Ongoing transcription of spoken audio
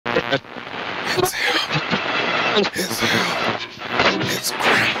It's him. It's him. It's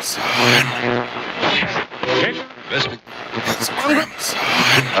Crimson. It's Crimson.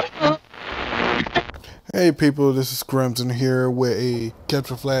 Hey people, this is Crimson here with a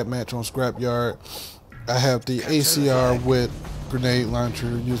capture flag match on Scrapyard. I have the ACR with grenade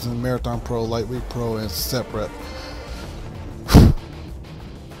launcher using the Marathon Pro, Lightweight Pro, and Step Rep.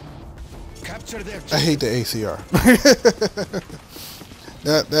 I hate the ACR.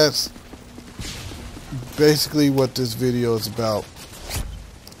 That's basically what this video is about.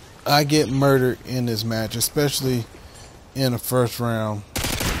 I get murdered in this match, especially in the first round.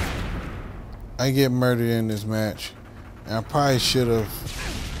 I get murdered in this match, and I probably should have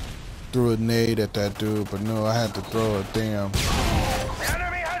threw a nade at that dude, but no, I had to throw a damn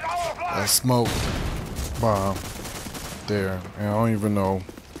smoke bomb there, and I don't even know.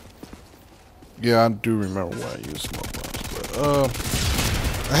 Yeah, I do remember why I used smoke bombs,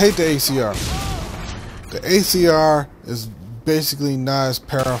 but I hate the ACR. The ACR is basically not as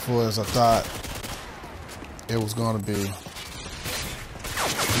powerful as I thought it was going to be.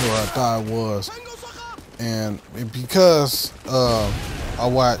 What I thought it was, and because I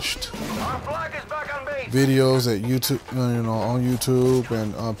watched videos at YouTube, on YouTube,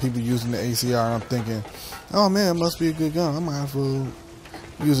 and people using the ACR, I'm thinking, oh man, it must be a good gun. I might as well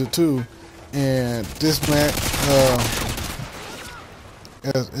use it too. And this match,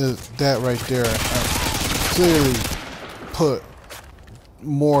 is that right there. I clearly put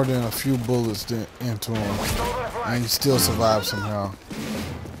more than a few bullets into him, and he still survived somehow.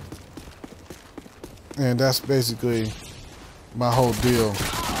 And that's basically my whole deal.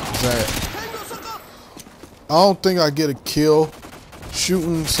 Is that I don't think I get a kill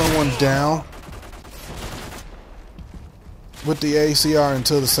shooting someone down with the ACR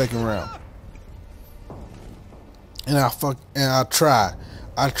until the second round. And I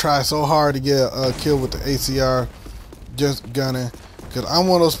try so hard to get a kill with the ACR, just gunning, because I'm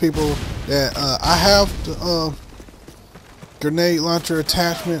one of those people that I have the grenade launcher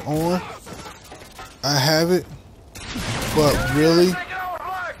attachment on. I have it, but really,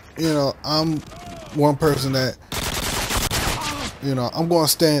 I'm one person that, I'm going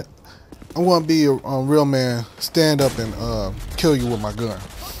to be a real man, stand up and kill you with my gun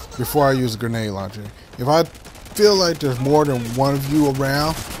before I use a grenade launcher. If I feel like there's more than one of you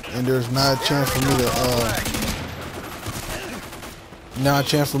around and there's not a chance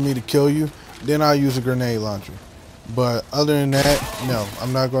for me to kill you, then I'll use a grenade launcher. But other than that, no,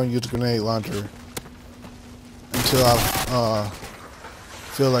 I'm not going to use a grenade launcher until I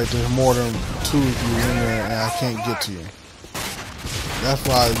feel like there's more than two of you in there and I can't get to you. That's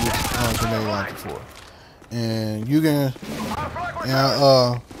why I use grenade launcher for. And you can, and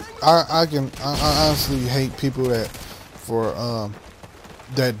I honestly hate people that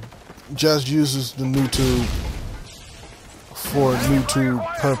that just uses the YouTube for YouTube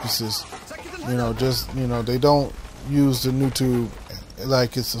purposes. They don't use the YouTube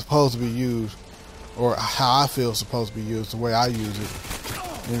like it's supposed to be used, or how I feel it's supposed to be used, the way I use it.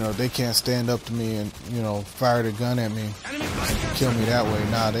 They can't stand up to me and, fire the gun at me and kill me that way.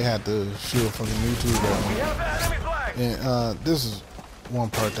 Nah, they had to shoot it from the YouTube at me. And this is one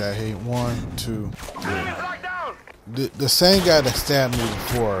part that I hate. 1, 2, 3. The same guy that stabbed me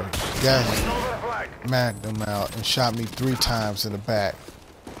before, got magged him out and shot me 3 times in the back.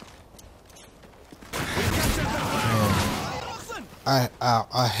 And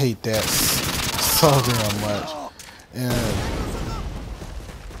I hate that so damn much. And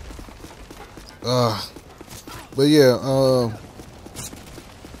but yeah,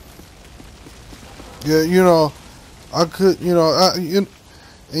 I could, and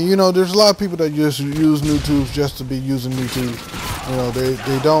there's a lot of people that just use new tubes just to be using new tubes.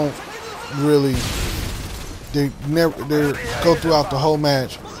 They don't really, they go throughout the whole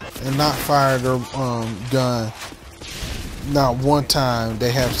match and not fire their gun not one time.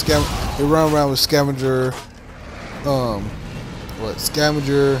 They have they run around with scavenger,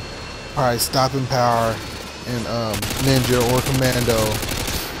 scavenger, probably stopping power, and ninja or commando.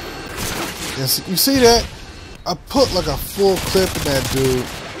 And so, you see that? I put like a full clip in that dude,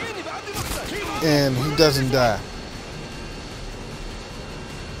 and he doesn't die.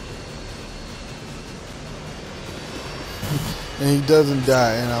 And he doesn't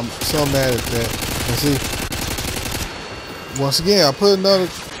die, and I'm so mad at that. And see, once again, I put another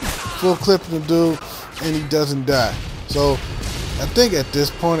full clip in the dude, and he doesn't die. So I think at this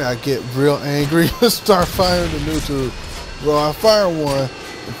point I get real angry and start firing the new tube. Well, I fire 1, and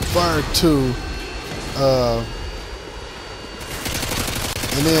fire 2,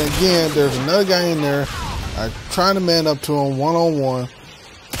 and then again, there's another guy in there. I try to man up to him one-on-one,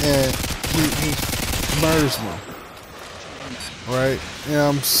 and he murders me. Right? And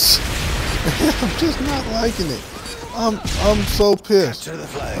I'm just not liking it. I'm so pissed.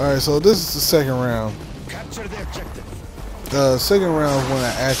 Alright, so this is the second round. The second round is when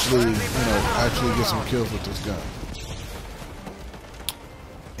I actually, actually get some kills with this gun.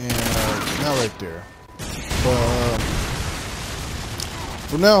 And not right there. But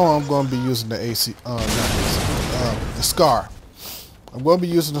from now on, I'm going to be using the the SCAR. I'm going to be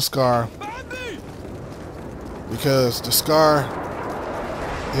using the SCAR because the SCAR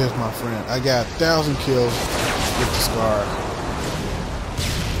is my friend. I got 1,000 kills with the SCAR.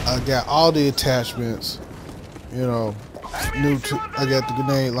 I got all the attachments. I got the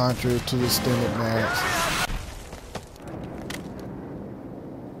grenade launcher to the extended max.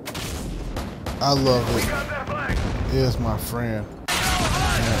 I love it. It is my friend. And,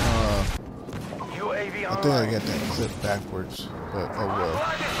 I think I got that clip backwards, but oh well.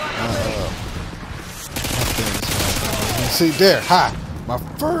 See there, my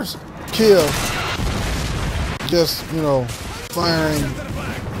first kill. Just firing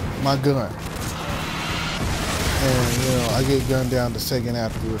my gun. And I get gunned down the second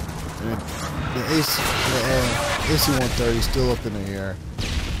after. The AC-130 is still up in the air.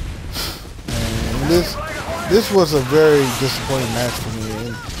 And this was a very disappointing match for me.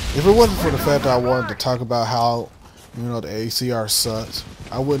 And if it wasn't for the fact that I wanted to talk about how the ACR sucks,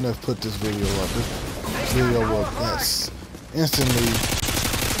 I wouldn't have put this video up. This video was instantly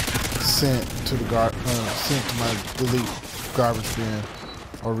sent to the sent to my delete garbage bin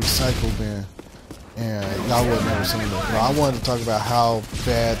or recycle bin. And y'all would have never seen it. I wanted to talk about how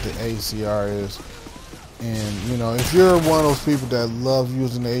bad the ACR is. And, if you're one of those people that love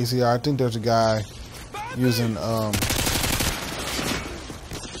using the ACR, I think there's a guy using,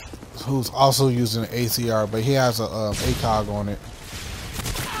 who's also using the ACR, but he has a ACOG on it.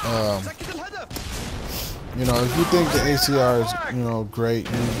 If you think the ACR is, great,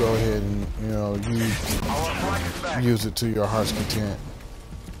 you go ahead and, you use it to your heart's content.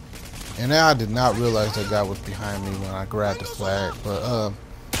 And I did not realize that guy was behind me when I grabbed the flag, but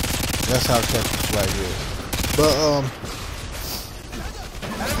that's how catch the flag is. But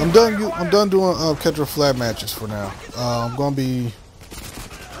I'm done doing catch the flag matches for now. I'm gonna be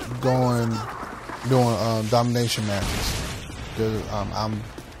doing domination matches because I'm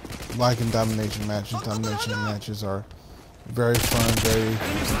liking domination matches. Domination matches are very fun, very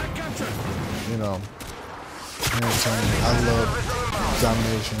entertaining. I love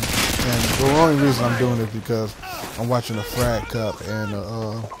domination. And the only reason I'm doing it is because I'm watching the Frag Cup, and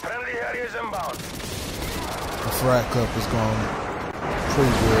the Frag Cup is going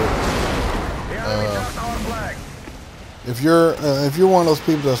pretty good. If you're one of those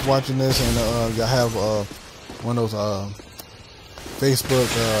people that's watching this and you have one of those Facebook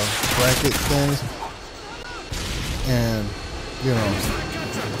bracket things, and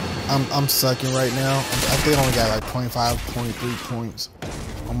I'm sucking right now. I think I only got like 25, 23 points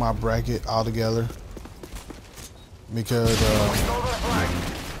on my bracket altogether because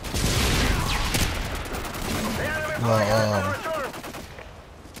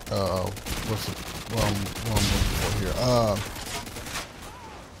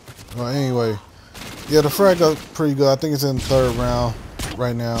well, anyway, yeah, the frag up pretty good. I think it's in the third round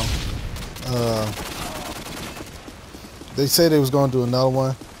right now. They say they was gonna do another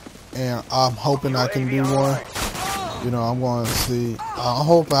one, and I'm hoping I can do one. I'm going to see. I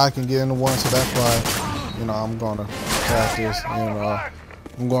hope I can get into one, so that's why, I'm going to practice.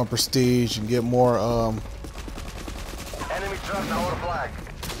 I'm going to prestige and get more,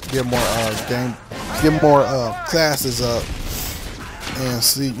 classes up, and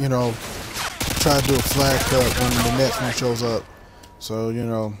see, try to do a flag cut when the next one shows up, so I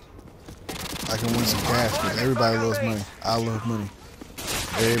can win some cash. Because everybody loves money. I love money.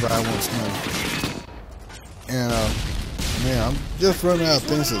 Everybody wants money. And man, I'm just running out of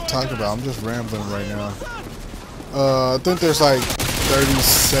things to talk about. I'm just rambling right now. I think there's like 30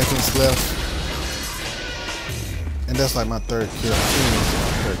 seconds left, and that's like my third kill. I think it's my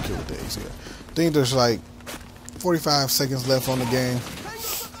third kill with the ACR. I think there's like 45 seconds left on the game.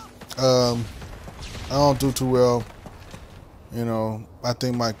 I don't do too well. I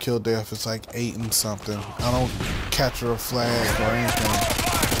think my kill death is like 8 and something. I don't capture a flag or anything.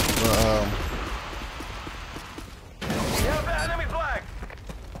 But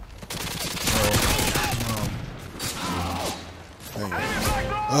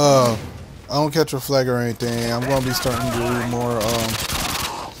I don't catch a flag or anything. I'm gonna be starting to do more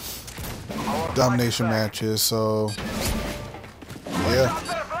domination matches, so yeah.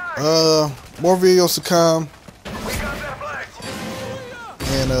 More videos to come.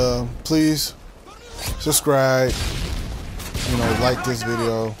 And And please subscribe, you know, like this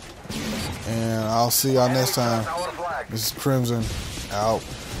video, and I'll see y'all next time. This is Crimson out.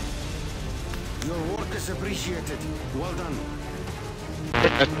 Your work is appreciated. Well done.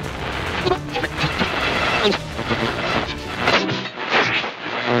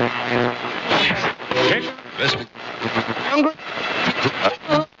 Okay.